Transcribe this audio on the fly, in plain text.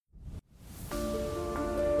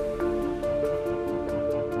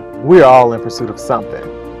We're all in pursuit of something.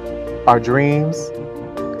 Our dreams,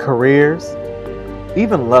 careers,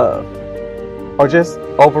 even love, or just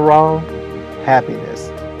overall happiness.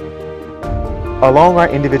 Along our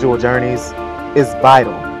individual journeys, it's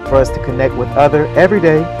vital for us to connect with other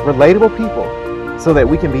everyday, relatable people so that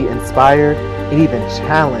we can be inspired and even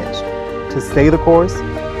challenged to stay the course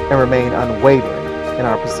and remain unwavering in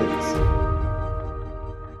our pursuits.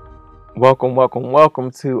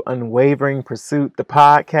 Welcome to Unwavering Pursuit, the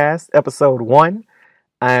podcast, episode 1.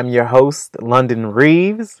 I am your host, London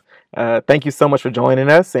Reeves. Thank you so much for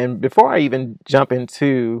joining us. And before I even jump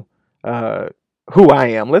into who I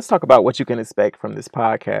am, let's talk about what you can expect from this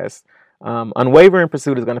podcast. Unwavering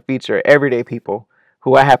Pursuit is going to feature everyday people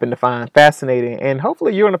who I happen to find fascinating, and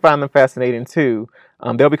hopefully you're going to find them fascinating too.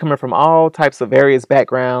 They'll be coming from all types of various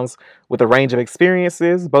backgrounds with a range of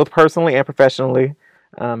experiences, both personally and professionally.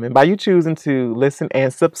 And by you choosing to listen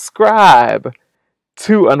and subscribe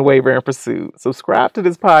to Unwavering Pursuit, subscribe to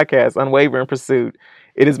this podcast, Unwavering Pursuit,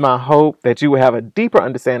 it is my hope that you will have a deeper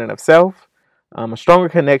understanding of self, a stronger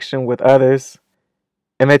connection with others,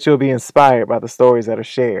 and that you'll be inspired by the stories that are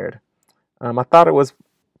shared. I thought it was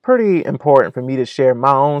pretty important for me to share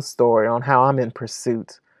my own story on how I'm in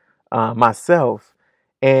pursuit myself.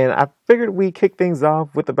 And I figured we'd kick things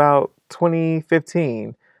off with about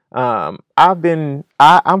 2015. I'm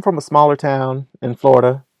from a smaller town in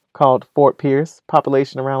Florida called Fort Pierce,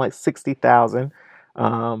 population around like 60,000.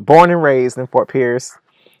 Born and raised in Fort Pierce,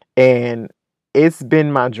 and it's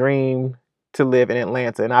been my dream to live in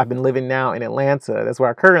Atlanta, and I've been living now in Atlanta. That's where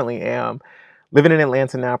I currently am, living in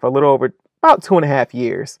Atlanta now for a little over about 2.5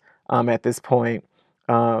 years. At this point,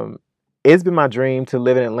 it's been my dream to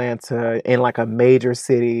live in Atlanta in like a major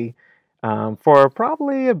city for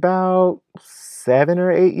probably about 7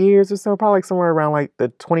 or 8 years or so, probably like somewhere around like the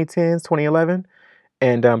 2010s, 2011.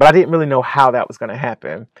 And but I didn't really know how that was going to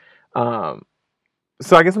happen.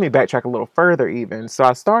 So I guess let me backtrack a little further even. So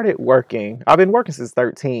I started working. I've been working since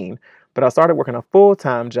 13, but I started working a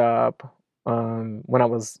full-time job when I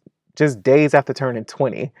was just days after turning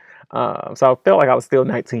 20. So I felt like I was still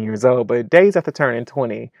 19 years old, but days after turning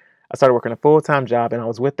 20, I started working a full-time job, and I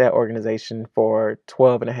was with that organization for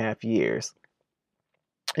 12 and a half years.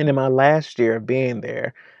 And in my last year of being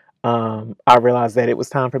there, I realized that it was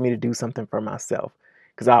time for me to do something for myself,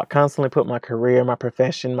 because I constantly put my career, my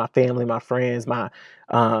profession, my family, my friends, my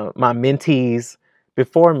mentees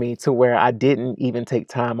before me, to where I didn't even take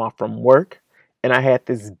time off from work. And I had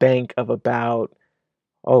this bank of about,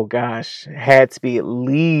 oh gosh, had to be at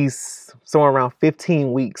least somewhere around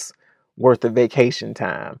 15 weeks worth of vacation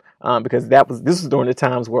time, because this was during the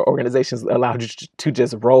times where organizations allowed you to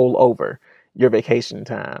just roll over your vacation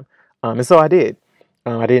time, and so I did.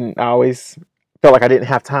 I always felt like I didn't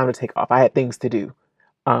have time to take off. I had things to do.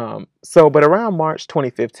 But around March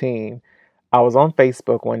 2015, I was on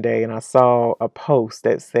Facebook one day and I saw a post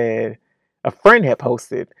that said, a friend had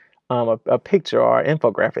posted a picture or an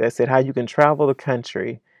infographic that said how you can travel the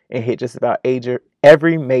country and hit just about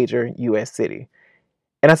every major U.S. city.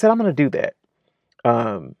 And I said, I'm going to do that.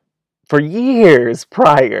 For years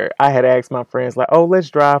prior, I had asked my friends, like, oh, let's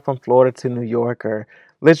drive from Florida to New York, or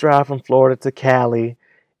let's drive from Florida to Cali.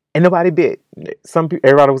 And nobody bit.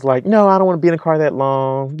 Everybody was like, no, I don't want to be in a car that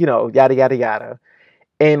long, yada, yada, yada.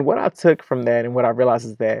 And what I took from that and what I realized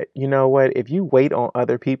is that, you know what, if you wait on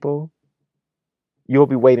other people, you'll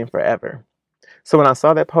be waiting forever. So when I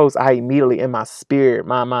saw that post, I immediately, in my spirit,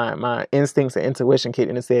 my instincts and intuition kicked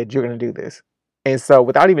in and said, you're going to do this. And so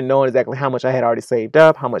without even knowing exactly how much I had already saved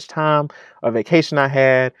up, how much time or vacation I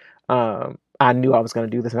had, I knew I was going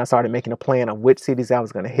to do this. And I started making a plan of which cities I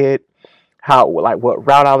was going to hit, what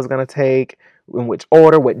route I was going to take, in which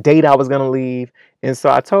order, what date I was going to leave. And so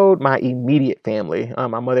I told my immediate family,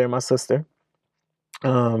 my mother and my sister.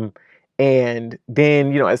 And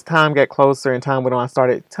then, as time got closer and time went on, I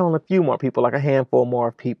started telling a few more people, like a handful more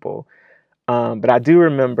of people. But I do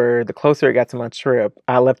remember the closer it got to my trip,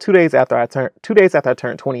 I left 2 days after I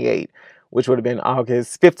turned 28, which would have been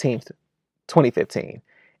August 15th, 2015.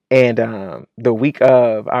 And the week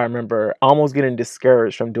of, I remember almost getting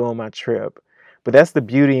discouraged from doing my trip. But that's the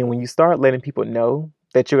beauty. And when you start letting people know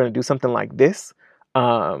that you're going to do something like this,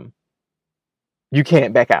 you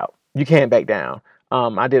can't back out. You can't back down.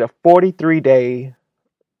 I did a 43-day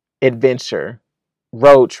adventure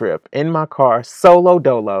road trip in my car, solo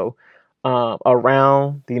dolo,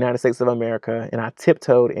 around the United States of America, and I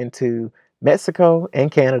tiptoed into Mexico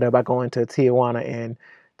and Canada by going to Tijuana and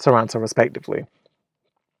Toronto, respectively.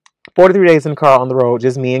 43 days in the car on the road,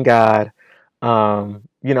 just me and God. I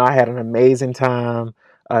had an amazing time.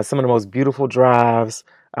 Some of the most beautiful drives.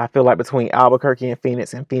 I feel like between Albuquerque and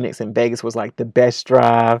Phoenix and Vegas was like the best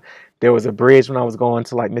drive. There was a bridge when I was going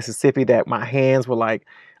to like Mississippi that my hands were like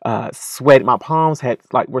sweat. My palms had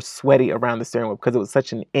like were sweaty around the steering wheel because it was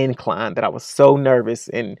such an incline that I was so nervous.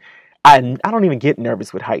 And I don't even get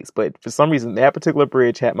nervous with heights, but for some reason that particular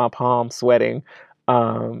bridge had my palms sweating.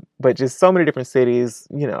 But just so many different cities.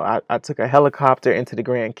 I took a helicopter into the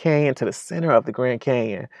Grand Canyon, to the center of the Grand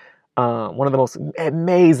Canyon. One of the most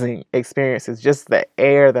amazing experiences. Just the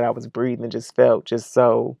air that I was breathing just felt just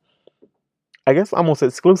so, I guess, almost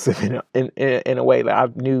exclusive in a way that I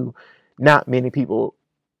knew not many people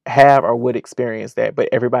have or would experience that. But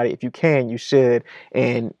everybody, if you can, you should.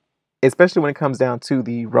 And especially when it comes down to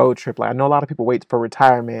the road trip, like I know a lot of people wait for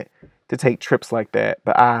retirement to take trips like that,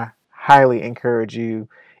 but I highly encourage you,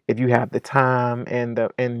 if you have the time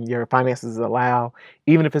and your finances allow,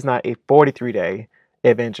 even if it's not a 43-day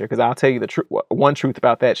adventure, because I'll tell you the one truth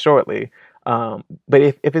about that shortly. But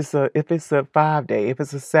if it's a 5-day, if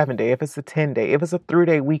it's a 7-day, if it's a 10-day, if it's a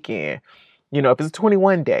 3-day weekend, if it's a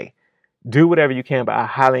 21-day, do whatever you can. But I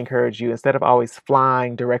highly encourage you, instead of always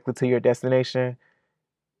flying directly to your destination,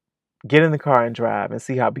 get in the car and drive and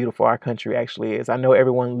see how beautiful our country actually is. I know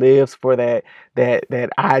everyone lives for that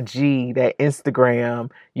IG, that Instagram,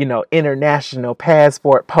 international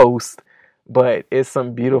passport post, but it's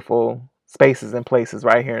some beautiful spaces and places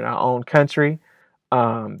right here in our own country,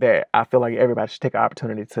 that I feel like everybody should take an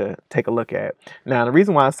opportunity to take a look at. Now, the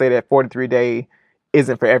reason why I say that 43-day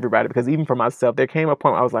isn't for everybody, because even for myself, there came a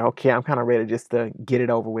point where I was like, okay, I'm kind of ready just to get it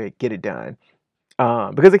over with, get it done.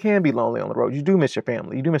 Because it can be lonely on the road. You do miss your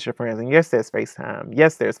family, you do miss your friends, and yes, there's FaceTime,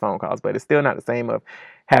 yes, there's phone calls, but it's still not the same of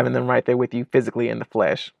having them right there with you physically in the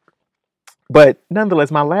flesh. But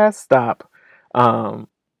nonetheless, my last stop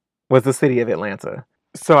was the city of Atlanta.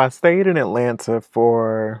 So I stayed in Atlanta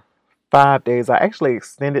for 5 days. I actually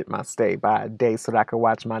extended my stay by a day so that I could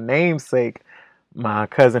watch my namesake, my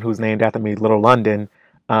cousin who's named after me, Little London,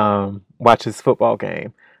 watch his football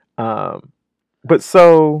game. Um, but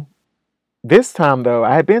so this time, though,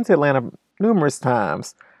 I had been to Atlanta numerous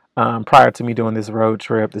times prior to me doing this road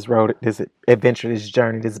trip, this adventure, this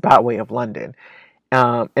journey, this byway of London.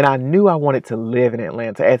 And I knew I wanted to live in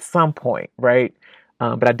Atlanta at some point, right?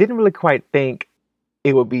 But I didn't really quite think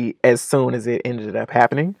it would be as soon as it ended up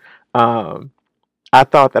happening. Um, I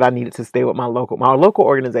thought that I needed to stay with my local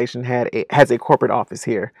organization has a corporate office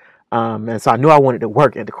here. And so I knew I wanted to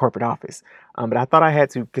work at the corporate office. But I thought I had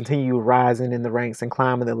to continue rising in the ranks and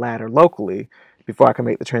climbing the ladder locally before I could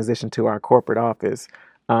make the transition to our corporate office.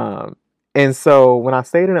 Um, and so when I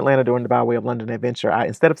stayed in Atlanta during the Byway of London adventure,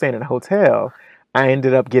 instead of staying in a hotel, I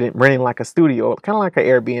ended up renting like a studio, kind of like an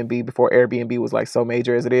Airbnb before Airbnb was like so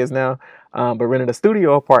major as it is now. But rented a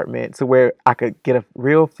studio apartment to where I could get a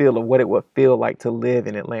real feel of what it would feel like to live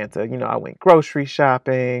in Atlanta. I went grocery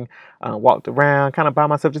shopping, walked around kind of by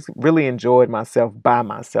myself, just really enjoyed myself by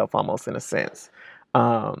myself almost in a sense.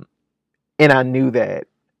 Um, and I knew that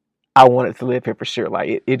I wanted to live here for sure.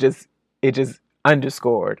 Like it just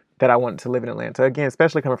underscored that I wanted to live in Atlanta again,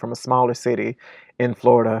 especially coming from a smaller city in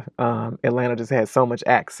Florida. Atlanta just has so much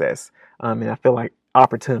access, and I feel like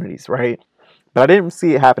opportunities, right? But I didn't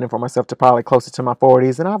see it happening for myself to probably closer to my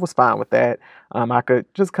 40s, and I was fine with that. I could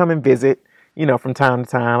just come and visit, from time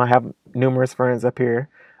to time. I have numerous friends up here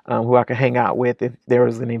who I could hang out with if there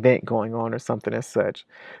was an event going on or something as such.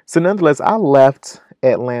 So nonetheless, I left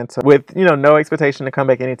Atlanta with, no expectation to come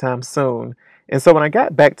back anytime soon. And so when I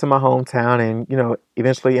got back to my hometown and,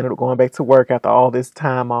 eventually ended up going back to work after all this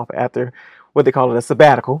time off, after what they call it, a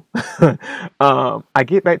sabbatical, I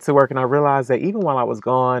get back to work and I realized that even while I was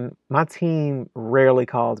gone, my team rarely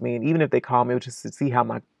calls me. And even if they called me, it was just to see how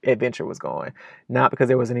my adventure was going, not because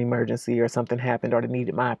there was an emergency or something happened or they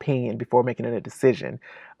needed my opinion before making a decision.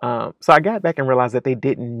 So I got back and realized that they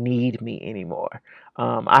didn't need me anymore.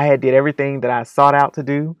 I had did everything that I sought out to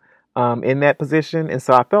do in that position. And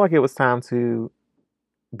so I felt like it was time to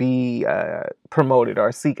be promoted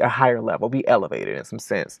or seek a higher level, be elevated in some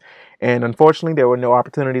sense. And unfortunately, there were no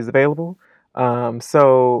opportunities available.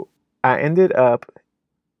 So I ended up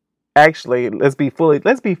actually, let's be fully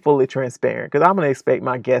transparent, because I'm going to expect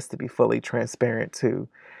my guests to be fully transparent too.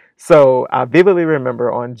 So I vividly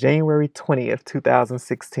remember on January 20th,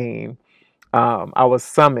 2016, I was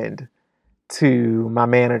summoned to my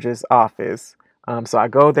manager's office. So I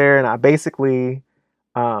go there and I basically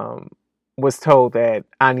um, was told that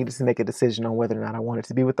I needed to make a decision on whether or not I wanted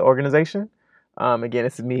to be with the organization. Again,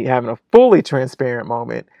 it's me having a fully transparent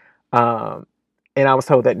moment. Um, and I was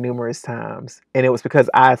told that numerous times. And it was because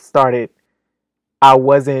I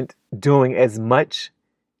wasn't doing as much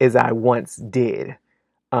as I once did.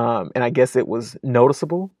 And I guess it was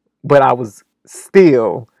noticeable, but I was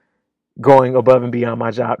still going above and beyond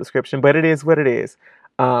my job description, but it is what it is.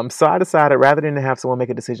 So I decided rather than have someone make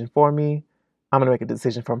a decision for me, I'm going to make a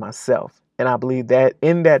decision for myself. And I believe that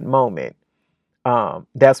in that moment,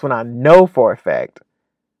 that's when I know for a fact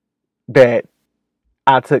that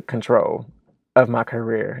I took control of my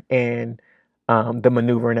career and the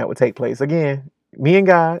maneuvering that would take place. Again, me and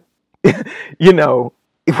God, you know,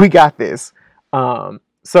 we got this.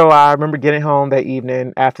 So I remember getting home that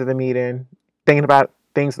evening after the meeting, thinking about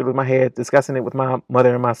things through my head, discussing it with my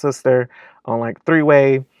mother and my sister on like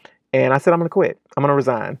three-way. And I said, I'm going to quit. I'm going to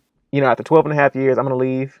resign. After 12 and a half years, I'm going to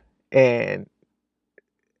leave. And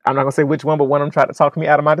I'm not going to say which one, but one of them tried to talk me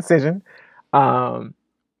out of my decision. Um,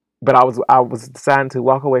 but I was deciding to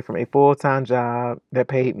walk away from a full-time job that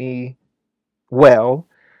paid me well,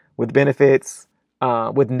 with benefits,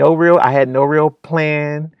 I had no real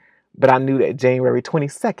plan, but I knew that January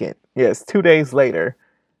 22nd, yes, 2 days later,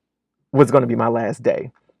 was going to be my last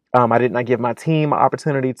day. I did not give my team an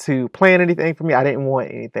opportunity to plan anything for me. I didn't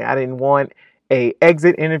want anything. I didn't want a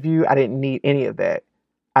exit interview. I didn't need any of that.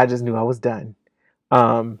 I just knew I was done.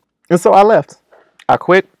 And so I left. I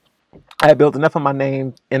quit. I had built enough of my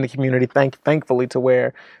name in the community, thankfully, to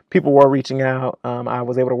where people were reaching out. I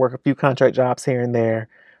was able to work a few contract jobs here and there,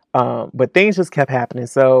 but things just kept happening.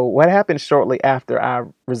 So what happened shortly after I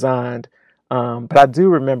resigned? But I do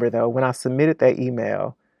remember though when I submitted that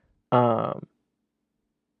email. Um,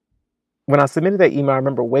 I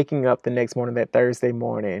remember waking up the next morning, that Thursday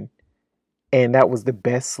morning, and that was the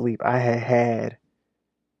best sleep I had had.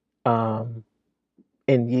 Um,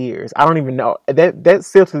 in years. I don't even know. That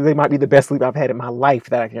seriously might be the best sleep I've had in my life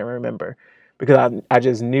that I can remember. Because I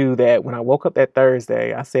just knew that when I woke up that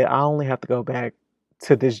Thursday, I said, I only have to go back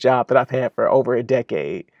to this job that I've had for over a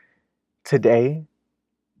decade today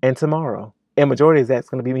and tomorrow. And majority of that's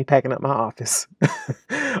going to be me packing up my office.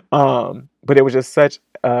 But it was just such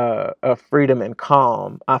a freedom and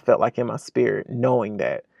calm I felt like in my spirit knowing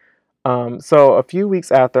that. So a few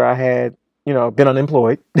weeks after I had, been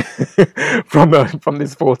unemployed from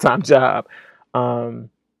this full-time job, um,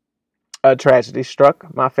 a tragedy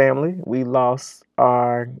struck my family. We lost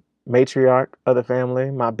our matriarch of the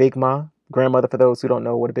family, my Big Ma, grandmother, for those who don't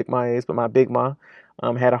know what a Big Ma is, but my Big Ma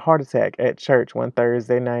had a heart attack at church one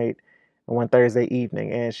Thursday night and one Thursday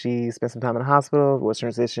evening, and she spent some time in the hospital, was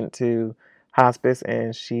transitioned to hospice,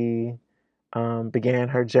 and she began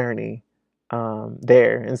her journey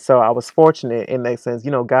there. And so I was fortunate in that sense.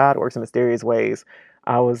 God works in mysterious ways.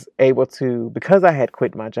 I was able to, because I had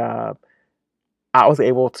quit my job, I was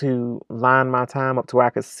able to line my time up to where I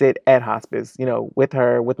could sit at hospice, with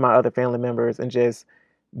her, with my other family members, and just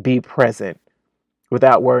be present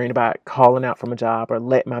without worrying about calling out from a job or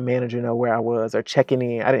let my manager know where I was or checking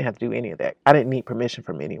in. I didn't have to do any of that. I didn't need permission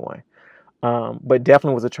from anyone. But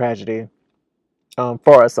definitely was a tragedy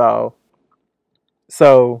for us all.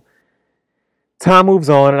 So time moves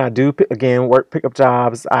on, and I do again pick up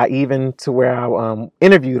jobs. I even to where I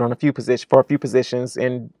interviewed on for a few positions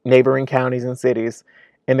in neighboring counties and cities,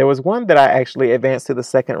 and there was one that I actually advanced to the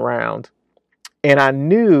second round, and I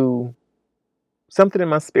knew something in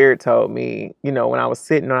my spirit told me, when I was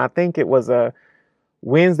sitting on, I think it was a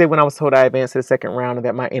Wednesday when I was told I advanced to the second round, and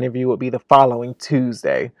that my interview would be the following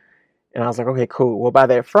Tuesday. And I was like, okay, cool. Well, by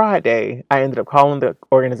that Friday, I ended up calling the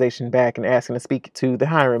organization back and asking to speak to the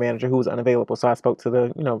hiring manager who was unavailable. So I spoke to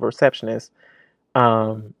the, receptionist.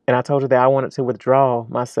 And I told her that I wanted to withdraw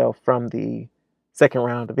myself from the second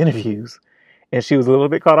round of interviews. And she was a little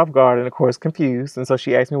bit caught off guard and, of course, confused. And so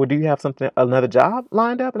she asked me, well, do you have another job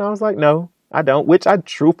lined up? And I was like, no, I don't, which I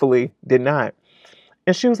truthfully did not.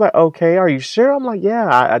 And she was like, okay, are you sure? I'm like, yeah,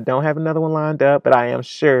 I don't have another one lined up, but I am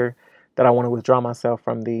sure that I want to withdraw myself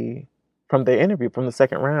from the interview, from the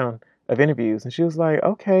second round of interviews. And she was like,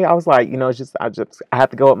 okay. I was like, it's just I have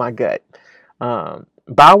to go with my gut.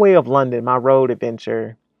 By way of London, my road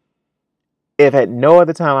adventure, if at no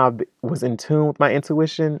other time I was in tune with my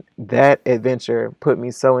intuition, that adventure put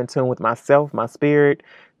me so in tune with myself, my spirit,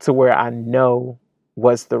 to where I know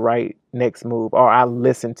what's the right next move, or I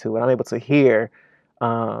listen to it. I'm able to hear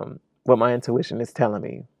what my intuition is telling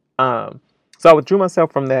me. So I withdrew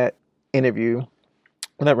myself from that interview,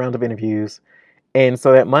 that round of interviews. And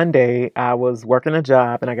so that Monday, I was working a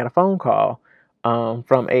job and I got a phone call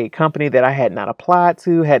from a company that I had not applied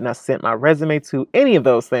to, had not sent my resume to, any of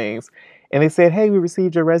those things. And they said, hey, we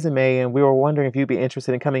received your resume and we were wondering if you'd be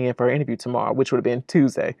interested in coming in for an interview tomorrow, which would have been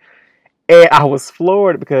Tuesday. And I was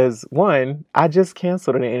floored because, one, I just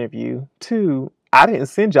canceled an interview. Two, I didn't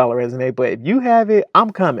send y'all a resume, but if you have it,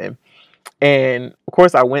 I'm coming. And of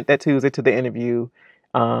course, I went that Tuesday to the interview,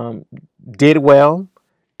 did well.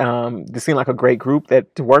 This seemed like a great group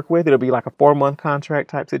that to work with. It'll be like a 4-month contract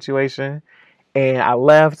type situation. And I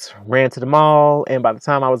left, ran to the mall, and by the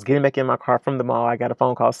time I was getting back in my car from the mall, I got a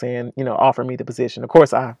phone call saying, offer me the position. Of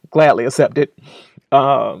course, I gladly accepted.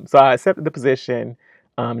 So I accepted the position.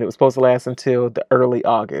 It was supposed to last until the early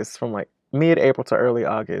August, from like mid-April to early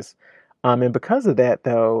August. And because of that,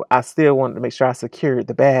 though, I still wanted to make sure I secured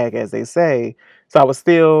the bag, as they say. So I was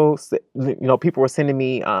still, people were sending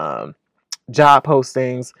me job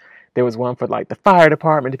postings. There was one for like the fire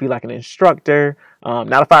department to be like an instructor,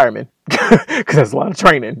 not a fireman, because there's a lot of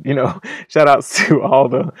training. Shout outs to all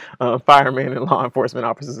the firemen and law enforcement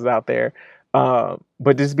officers out there.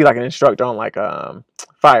 But just be like an instructor on like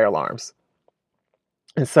fire alarms.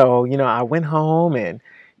 And so, I went home and,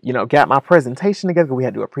 got my presentation together. We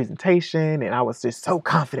had to do a presentation, and I was just so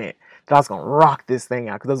confident that I was going to rock this thing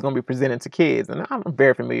out because I was going to be presenting to kids. And I'm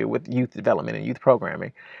very familiar with youth development and youth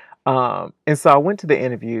programming. And so I went to the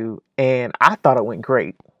interview, and I thought it went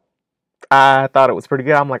great. I thought it was pretty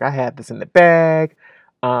good. I'm like, I had this in the bag.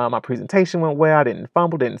 My presentation went well. I didn't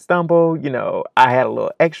fumble, didn't stumble. I had a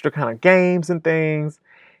little extra kind of games and things,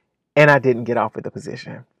 and I didn't get offered the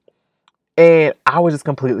position. And I was just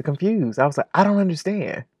completely confused. I was like, I don't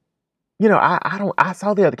understand. I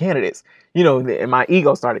saw the other candidates, and my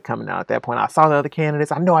ego started coming out at that point. I saw the other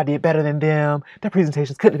candidates. I know I did better than them. Their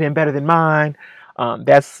presentations couldn't have been better than mine. I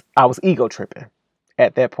was ego tripping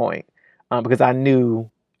at that point, because I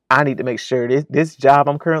knew I need to make sure this job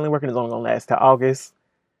I'm currently working is only going to last till August.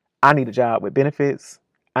 I need a job with benefits.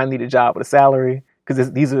 I need a job with a salary,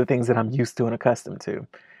 because these are the things that I'm used to and accustomed to.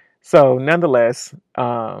 So nonetheless,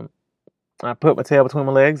 I put my tail between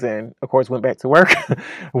my legs and, of course, went back to work.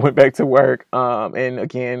 And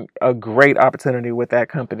again, a great opportunity with that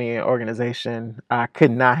company and organization. I could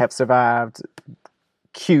not have survived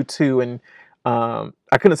Q2, and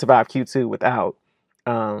I couldn't survive Q2 without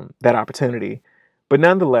that opportunity. But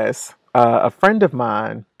nonetheless, a friend of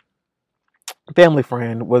mine, family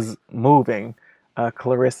friend, was moving,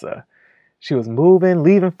 Clarissa. She was moving,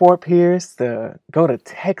 leaving Fort Pierce to go to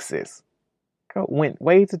Texas. Went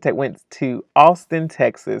to Austin,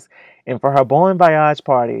 Texas, and for her Bon Voyage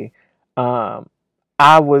party, I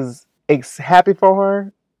was happy for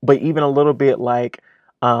her, but even a little bit like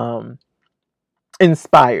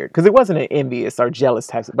inspired, because it wasn't an envious or jealous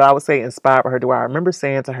type, but I would say inspired for her. I remember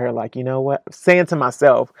saying to her, like, saying to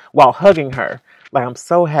myself while hugging her, like, I'm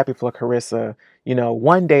so happy for Clarissa.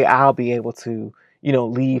 One day I'll be able to,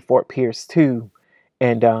 leave Fort Pierce too.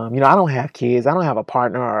 And, I don't have kids. I don't have a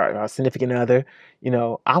partner or a significant other. I'm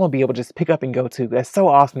going to be able to just pick up and go too. That's so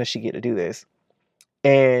awesome that she get to do this.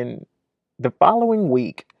 And the following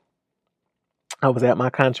week, I was at my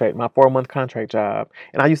 4-month contract job.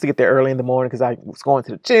 And I used to get there early in the morning because I was going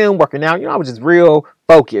to the gym, working out. I was just real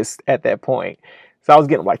focused at that point. So I was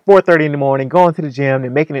getting like 4:30 in the morning, going to the gym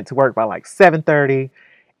and making it to work by like 7:30.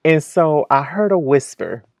 And so I heard a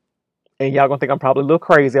whisper. And y'all gonna think I'm probably a little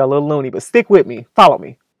crazy, a little loony, but stick with me, follow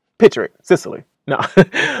me. Picture it, Sicily. No.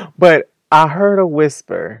 But I heard a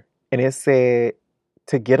whisper, and it said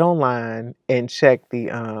to get online and check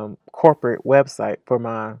the corporate website for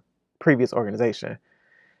my previous organization.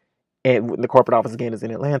 And the corporate office, again, is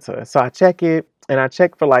in Atlanta. So I check it, and I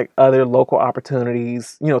check for like other local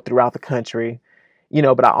opportunities, throughout the country.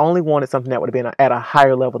 But I only wanted something that would have been at a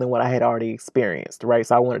higher level than what I had already experienced, right?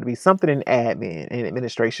 So I wanted to be something in admin and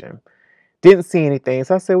administration. Didn't see anything.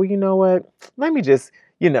 So I said, well, you know what? Let me just,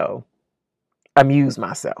 amuse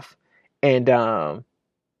myself and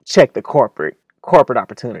check the corporate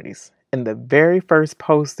opportunities. And the very first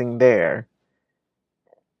posting there,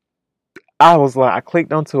 I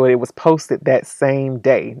clicked onto it. It was posted that same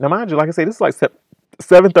day. Now, mind you, like I said, this is like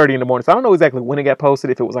 7:30 in the morning. So I don't know exactly when it got posted,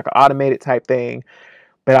 if it was like an automated type thing.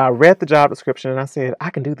 But I read the job description and I said, I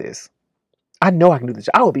can do this. I know I can do this.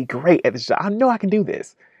 I will be great at this job. I know I can do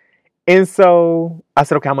this. And so I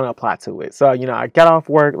said, okay, I'm going to apply to it. So, I got off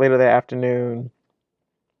work later that afternoon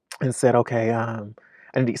and said, okay, I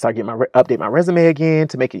need to start update my resume again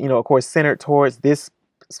to make it, of course, centered towards this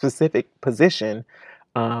specific position,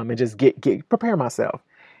 and just prepare myself.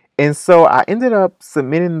 And so I ended up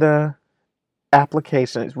submitting the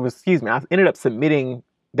application. I ended up submitting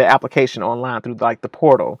the application online through like the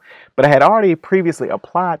portal, but I had already previously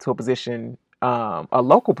applied to a position, a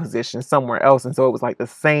local position somewhere else. And so it was like the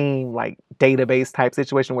same like database type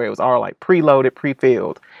situation where it was all like preloaded,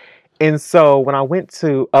 pre-filled. And so when I went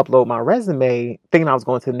to upload my resume, thinking I was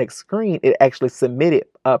going to the next screen, it actually submitted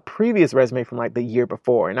a previous resume from like the year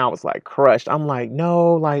before. And I was like crushed. I'm like,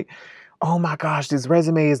 no, like, oh my gosh, this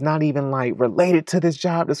resume is not even like related to this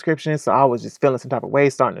job description. So I was just feeling some type of way,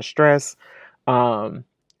 starting to stress. And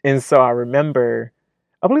so I remember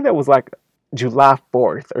I believe that was like July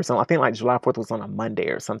 4th or something. I think like July 4th was on a Monday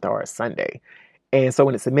or something, or a Sunday. And so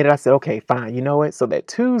when it submitted, I said, okay, fine. You know what? So that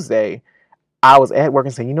Tuesday, I was at work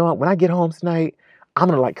and said, you know what? When I get home tonight, I'm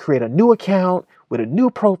going to like create a new account with a new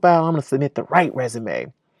profile. I'm going to submit the right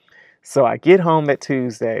resume. So I get home that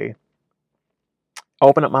Tuesday,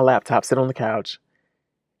 open up my laptop, sit on the couch,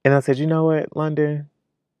 and I said, you know what, London,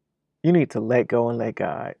 you need to let go and let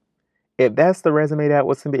God. If that's the resume that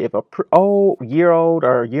was submitted, if a year old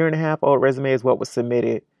or year and a half old resume is what was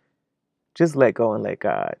submitted, just let go and let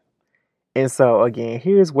God. And so again,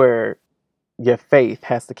 here's where your faith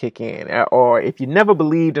has to kick in. Or if you never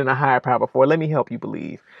believed in a higher power before, let me help you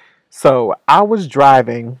believe. So I was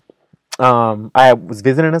driving. I was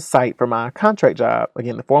visiting a site for my contract job.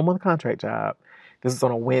 Again, the 4-month contract job. This is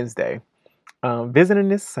on a Wednesday. Visiting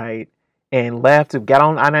this site and got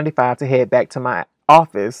on I-95 to head back to my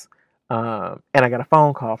office. And I got a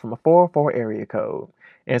phone call from a 404 area code.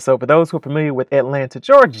 And so for those who are familiar with Atlanta,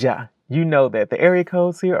 Georgia, you know that the area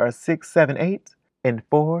codes here are 678 and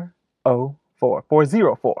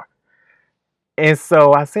 404. And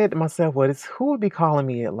so I said to myself, well, who would be calling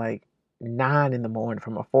me at like 9 in the morning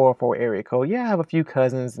from a 404 area code? Yeah, I have a few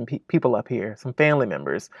cousins and people up here, some family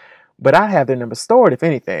members, but I have their number stored if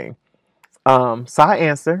anything. So I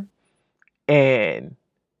answer and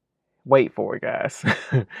wait for it, guys.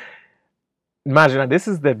 Imagine this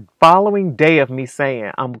is the following day of me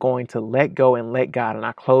saying I'm going to let go and let God. And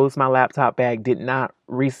I closed my laptop bag, did not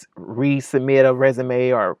resubmit a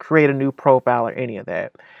resume or create a new profile or any of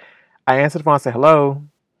that. I answered the phone and said, hello.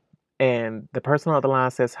 And the person on the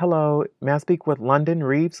line says, hello, may I speak with London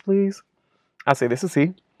Reeves, please? I say, this is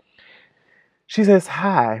he. She says,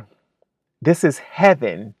 hi, this is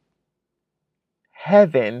Heaven.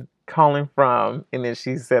 Heaven calling from, and then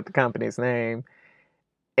she said the company's name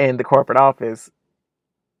and the corporate office.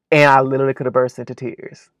 And I literally could have burst into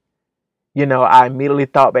tears. You know, I immediately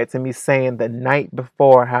thought back to me saying the night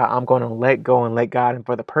before how I'm going to let go and let God. And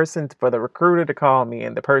for the recruiter to call me,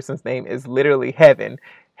 and the person's name is literally Heaven.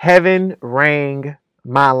 Heaven rang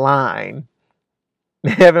my line.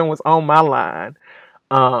 Heaven was on my line.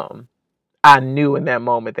 I knew in that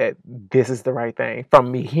moment that this is the right thing.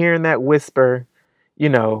 From me hearing that whisper, you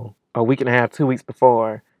know, a week and a half, 2 weeks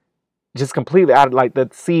before, just completely out of like the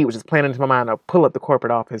seed was just planted into my mind to pull up the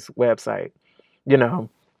corporate office website, you know.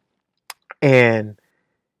 And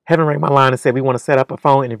Heaven rang my line and said, we want to set up a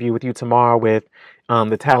phone interview with you tomorrow with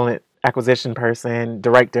the talent acquisition person,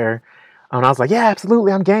 director. And I was like, yeah,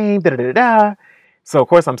 absolutely, I'm game. Da, da, da, da. So, of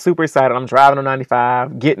course, I'm super excited. I'm driving on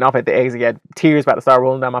 95, getting off at the exit. Got tears about to start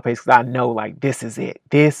rolling down my face because I know, like, this is it.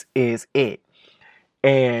 This is it.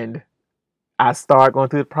 And I start going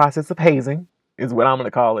through the process of hazing, is what I'm going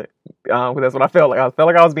to call it. Because that's what I felt like. I felt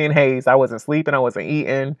like I was being hazed. I wasn't sleeping. I wasn't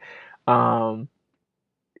eating.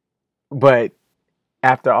 But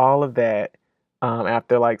after all of that,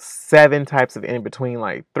 after like 7 types of in between,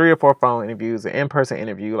 like 3 or 4 phone interviews, an in-person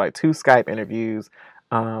interview, like 2 Skype interviews,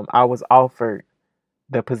 I was offered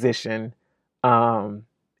the position.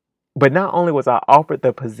 But not only was I offered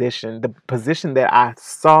the position that I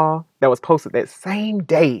saw that was posted that same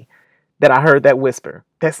day that I heard that whisper,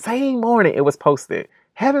 that same morning it was posted.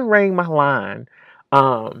 Heaven rang my line.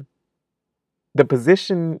 The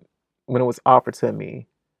position when it was offered to me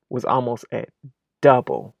was almost at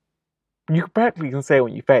double. You practically can say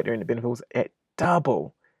when you factor in the benefit, it was at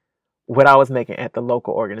double what I was making at the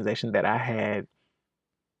local organization that I had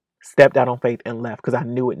stepped out on faith and left because I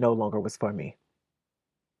knew it no longer was for me.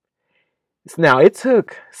 Now, it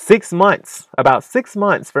took 6 months, about 6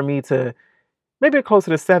 months for me to, maybe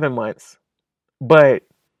closer to 7 months. But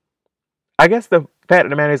I guess the fact of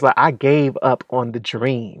the matter is, like, I gave up on the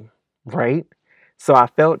dream, right? So I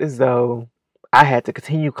felt as though I had to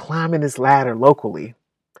continue climbing this ladder locally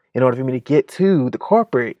in order for me to get to the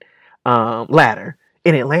corporate ladder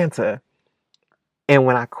in Atlanta. And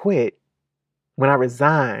when I quit, when I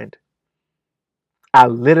resigned, I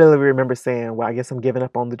literally remember saying, well, I guess I'm giving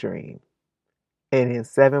up on the dream. And then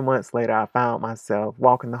 7 months later, I found myself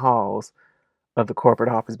walking the halls of the corporate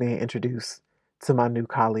office being introduced to my new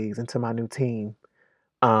colleagues and to my new team.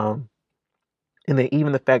 And then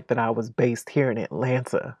even the fact that I was based here in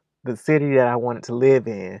Atlanta, the city that I wanted to live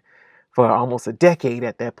in for almost a decade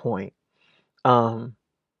at that point.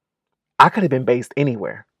 I could have been based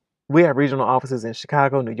anywhere. We have regional offices in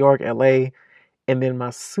Chicago, New York, LA, and then my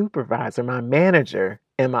supervisor, my manager,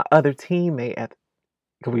 and my other teammate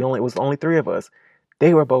because it was only 3 of us,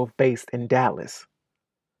 they were both based in Dallas.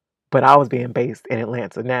 But I was being based in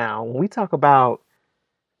Atlanta. Now, when we talk about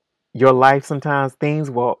your life, sometimes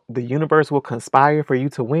the universe will conspire for you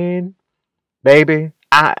to win, baby.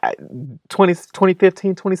 I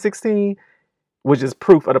 2015, 2016 was just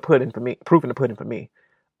proof of the pudding for me. Proof in the pudding for me.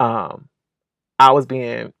 Um, I was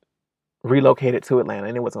being relocated to Atlanta,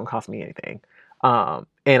 and it wasn't gonna cost me anything.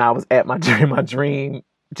 And I was at my my dream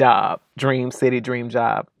job, dream city, dream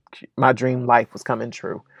job. My dream life was coming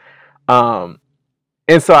true. Um,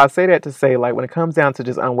 and so I say that to say, like, when it comes down to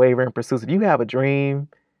just unwavering pursuits, if you have a dream,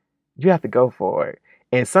 you have to go for it.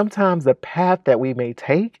 And sometimes the path that we may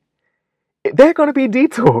take, they're going to be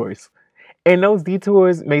detours. And those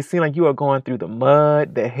detours may seem like you are going through the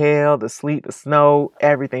mud, the hell, the sleet, the snow,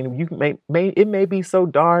 everything. It may be so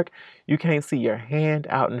dark you can't see your hand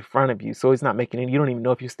out in front of you. So it's not making any, you don't even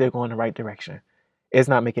know if you're still going the right direction. It's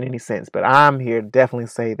not making any sense. But I'm here to definitely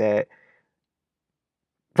say that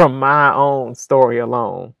from my own story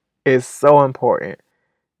alone, it's so important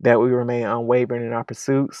that we remain unwavering in our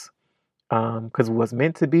pursuits. Because what's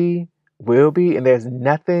meant to be will be, and there's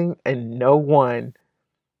nothing and no one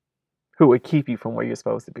who would keep you from where you're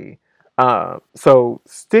supposed to be. So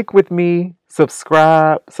stick with me,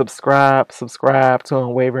 subscribe to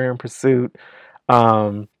Unwavering Pursuit.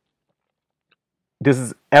 Um, this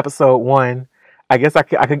is episode 1. I guess I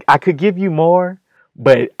could give you more,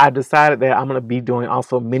 but I decided that I'm gonna be doing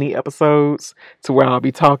also mini episodes to where I'll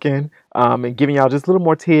be talking and giving y'all just a little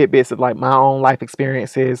more tidbits of like my own life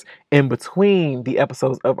experiences in between the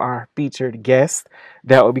episodes of our featured guest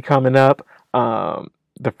that will be coming up.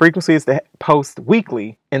 The frequency is to post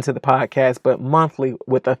weekly into the podcast, but monthly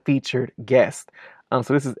with a featured guest.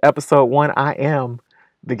 So this is episode 1. I am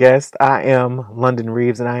the guest. I am London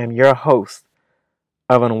Reeves, and I am your host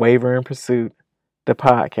of Unwavering Pursuit, the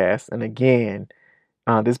podcast. And again,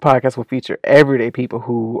 this podcast will feature everyday people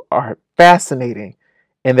who are fascinating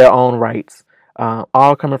in their own rights,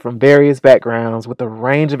 all coming from various backgrounds with a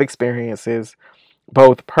range of experiences,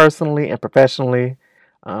 both personally and professionally.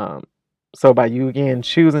 So by you again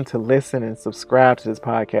choosing to listen and subscribe to this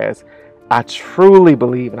podcast, I truly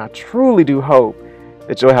believe and I truly do hope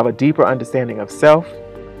that you'll have a deeper understanding of self,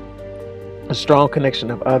 a strong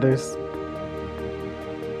connection of others,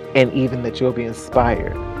 and even that you'll be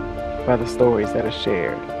inspired by the stories that are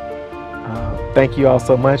shared. Thank you all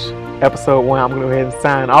so much. Episode 1, I'm going to go ahead and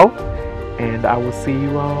sign off, and I will see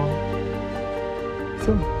you all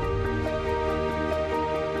soon.